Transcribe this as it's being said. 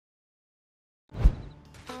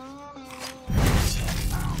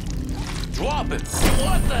Drop him!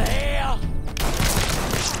 What the hell?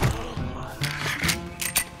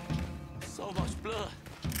 So much blood.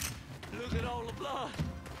 Look at all the blood.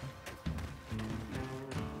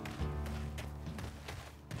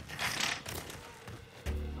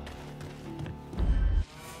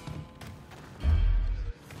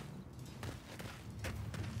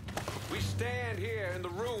 We stand here in the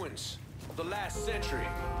ruins of the last century.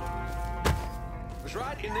 It was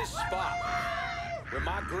right in this spot where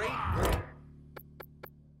my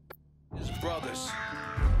his brothers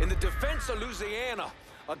in the defense of Louisiana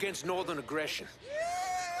against northern aggression.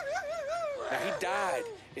 Now he died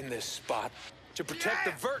in this spot to protect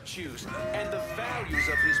the virtues and the values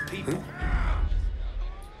of his people.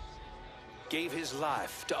 Gave his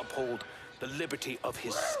life to uphold the liberty of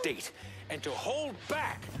his state and to hold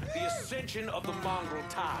back the ascension of the mongrel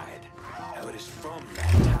tide. Now it is from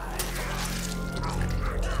that tide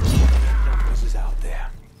numbers is out there,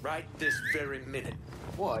 right this very minute.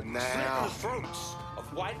 What now? Slitting the throats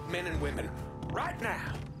of white men and women, right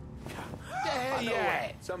now. I know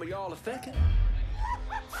what some of y'all are thinking.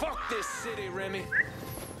 Fuck this city, Remy.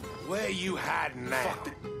 Where you hiding now? Fuck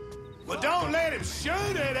the... Well, don't let him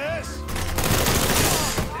shoot at us!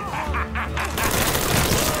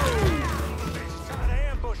 He's trying to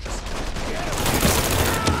ambush us. Get him!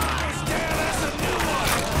 Damn, that's a new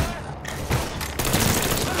one!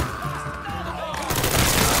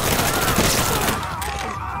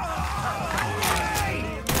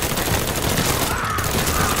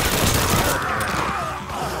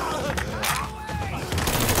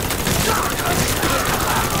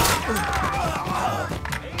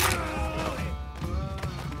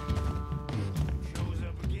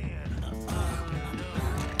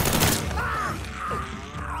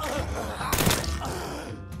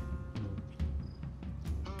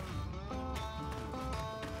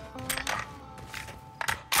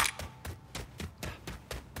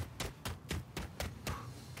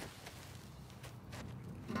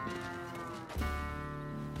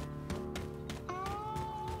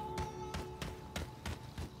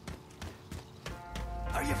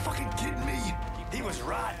 Are you fucking kidding me? He was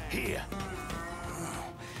right here.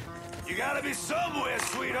 You gotta be somewhere,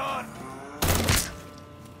 sweetheart.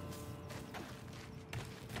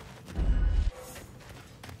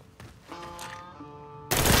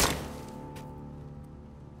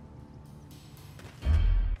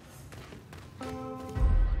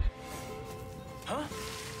 Huh?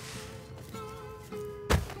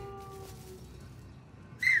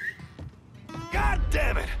 God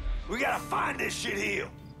damn it! We gotta find this shit here.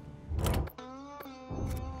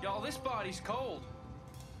 Y'all, this body's cold.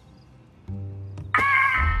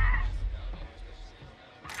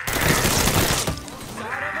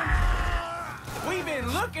 We've been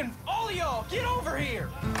looking. All of y'all, get over here.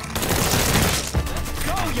 Let's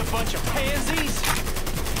go, you bunch of pansies.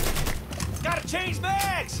 Gotta change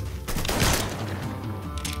bags.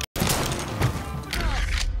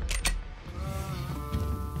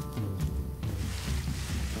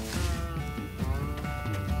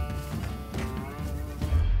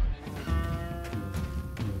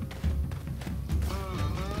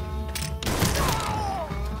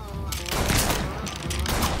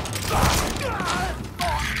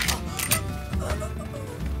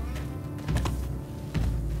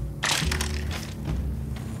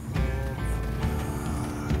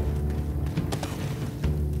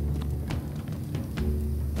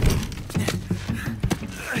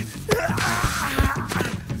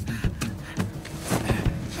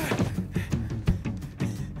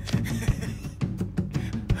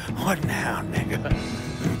 What now, nigga?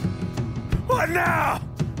 What now?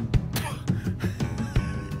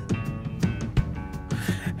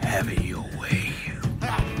 Have it your way.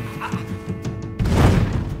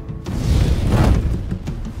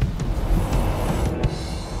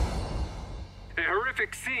 A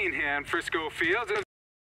horrific scene here in Frisco Fields.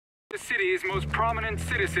 The city's most prominent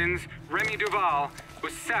citizens, Remy Duval,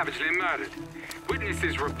 was savagely murdered.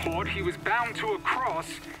 Witnesses report he was bound to a cross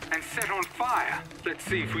and set on fire. Let's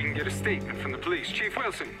see if we can get a statement from the police. Chief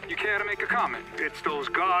Wilson, you care to make a comment? It's those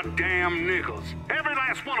goddamn niggers. Every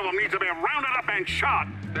last one of them needs to be rounded up and shot.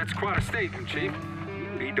 That's quite a statement, Chief.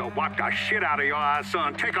 You need to wipe the shit out of your eyes,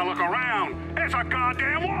 son. Take a look around. There's a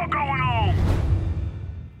goddamn war going on.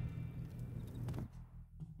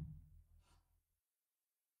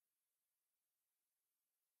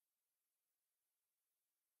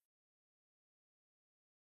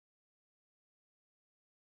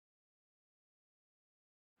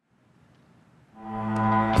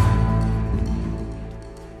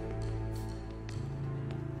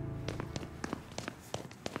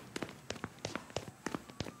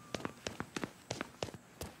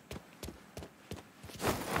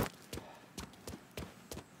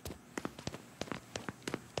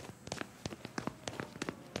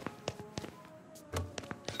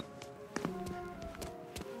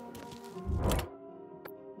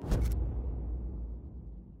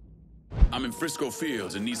 I'm in Frisco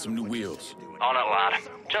Fields and need some new wheels. On it, lad.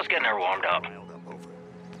 Just getting her warmed up.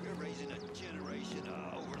 We're raising a generation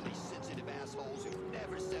of overly sensitive assholes who've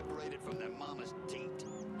never separated from their mama's teat.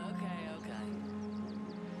 Okay.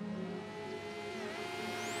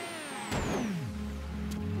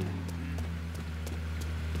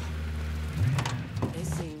 It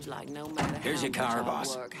seems like no matter Here's how your car, much I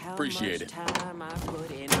boss. work, how Appreciate much it. time I put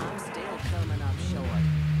in, I'm still coming up short.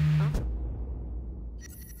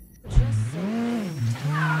 Just so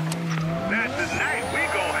That's the night we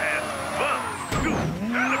gon' have fun.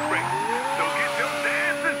 Celebrate. So get your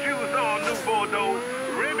dancing shoes on, New Bordeaux.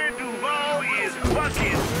 Remy Duval is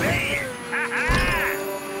fucking bad.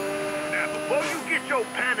 Now, before you get your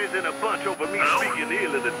panties in a bunch over me speaking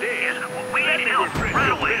ill of the dead, let me refresh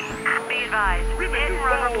your memory. Be advised, hit and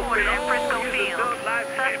run reported in Frisco Fields.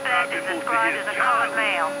 Suspect is described as a colored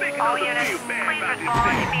male. All units, please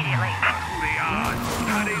respond immediately. Who they are,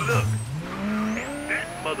 how they look. And that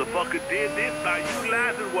motherfucker did this by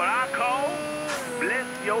utilizing what I call bless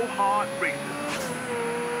your heart racing.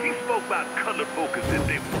 He spoke about colored folk as if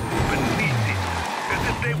they were beneath it, as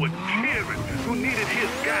if they were children who needed his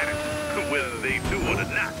guidance, whether they do it or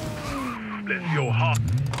not. Bless your heart.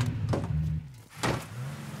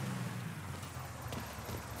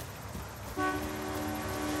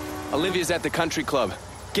 Olivia's at the country club.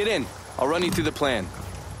 Get in. I'll run you through the plan.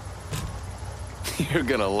 You're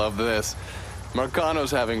gonna love this.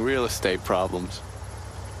 Marcano's having real estate problems.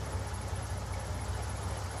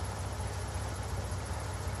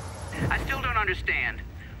 I still don't understand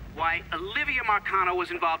why Olivia Marcano was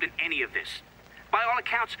involved in any of this. By all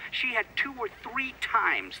accounts, she had 2 or 3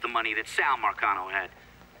 times the money that Sal Marcano had.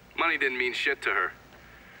 Money didn't mean shit to her.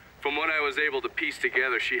 From what I was able to piece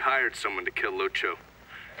together, she hired someone to kill Lucho.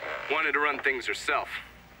 Wanted to run things herself.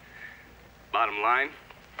 Bottom line,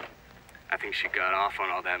 I think she got off on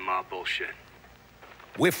all that mob bullshit.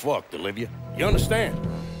 We're fucked, Olivia. You understand?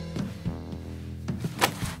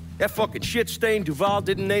 That fucking shit-stained Duval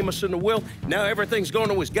didn't name us in the will. Now everything's going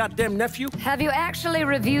to his goddamn nephew? Have you actually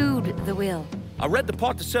reviewed the will? I read the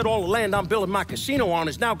part that said all the land I'm building my casino on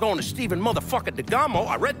is now going to Stephen motherfucking DeGamo.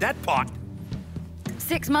 I read that part.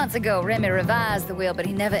 6 months ago, Remy revised the will, but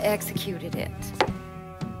he never executed it.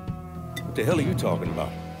 What the hell are you talking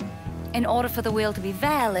about? In order for the will to be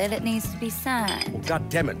valid, it needs to be signed. Well,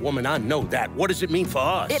 goddammit, woman, I know that. What does it mean for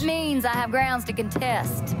us? It means I have grounds to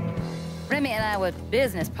contest. Remy and I were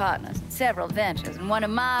business partners in several ventures, and one of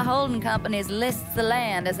my holding companies lists the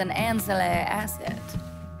land as an ancillary asset.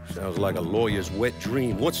 Sounds like a lawyer's wet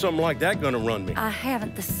dream. What's something like that gonna run me? I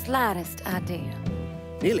haven't the slightest idea.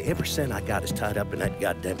 Nearly every cent I got is tied up in that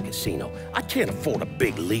goddamn casino. I can't afford a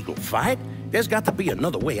big legal fight. There's got to be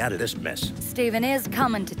another way out of this mess. Stephen is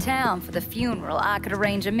coming to town for the funeral. I could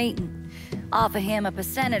arrange a meeting. Offer him a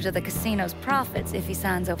percentage of the casino's profits if he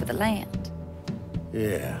signs over the land.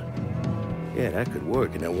 Yeah, that could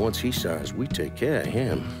work. And then once he signs, we take care of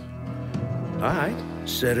him. All right,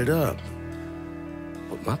 set it up.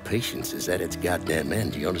 But my patience is at its goddamn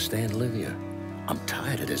end. Do you understand, Olivia? I'm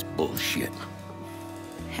tired of this bullshit.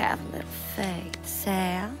 Have a little faith,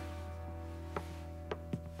 Sal.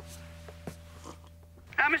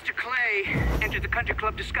 Mr. Clay entered the country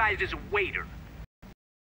club disguised as a waiter.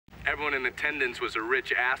 Everyone in attendance was a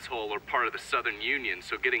rich asshole or part of the Southern Union,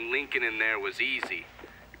 so getting Lincoln in there was easy.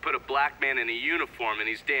 You put a black man in a uniform and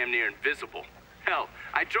he's damn near invisible. Hell,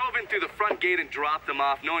 I drove in through the front gate and dropped him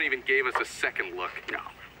off. No one even gave us a second look. No.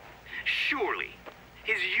 Surely,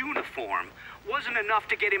 his uniform wasn't enough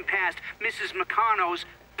to get him past Mrs. Marcano's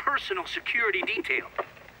personal security detail.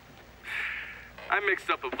 I mixed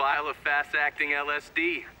up a vial of fast-acting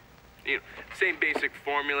LSD. You know, same basic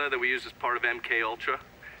formula that we use as part of MK Ultra.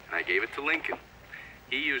 And I gave it to Lincoln.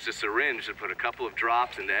 He used a syringe to put a couple of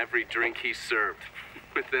drops into every drink he served.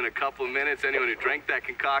 Within a couple of minutes, anyone who drank that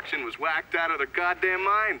concoction was whacked out of their goddamn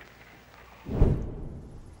mind.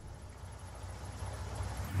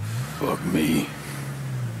 Fuck me.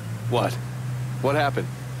 What? What happened?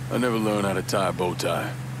 I never learned how to tie a bow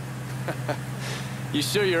tie. You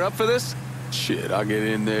sure you're up for this? Shit, I'll get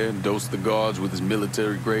in there and dose the guards with his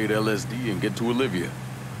military-grade LSD and get to Olivia.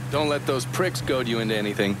 Don't let those pricks goad you into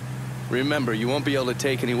anything. Remember, you won't be able to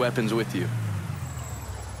take any weapons with you.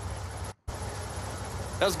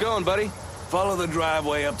 How's it going, buddy? Follow the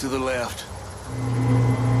driveway up to the left.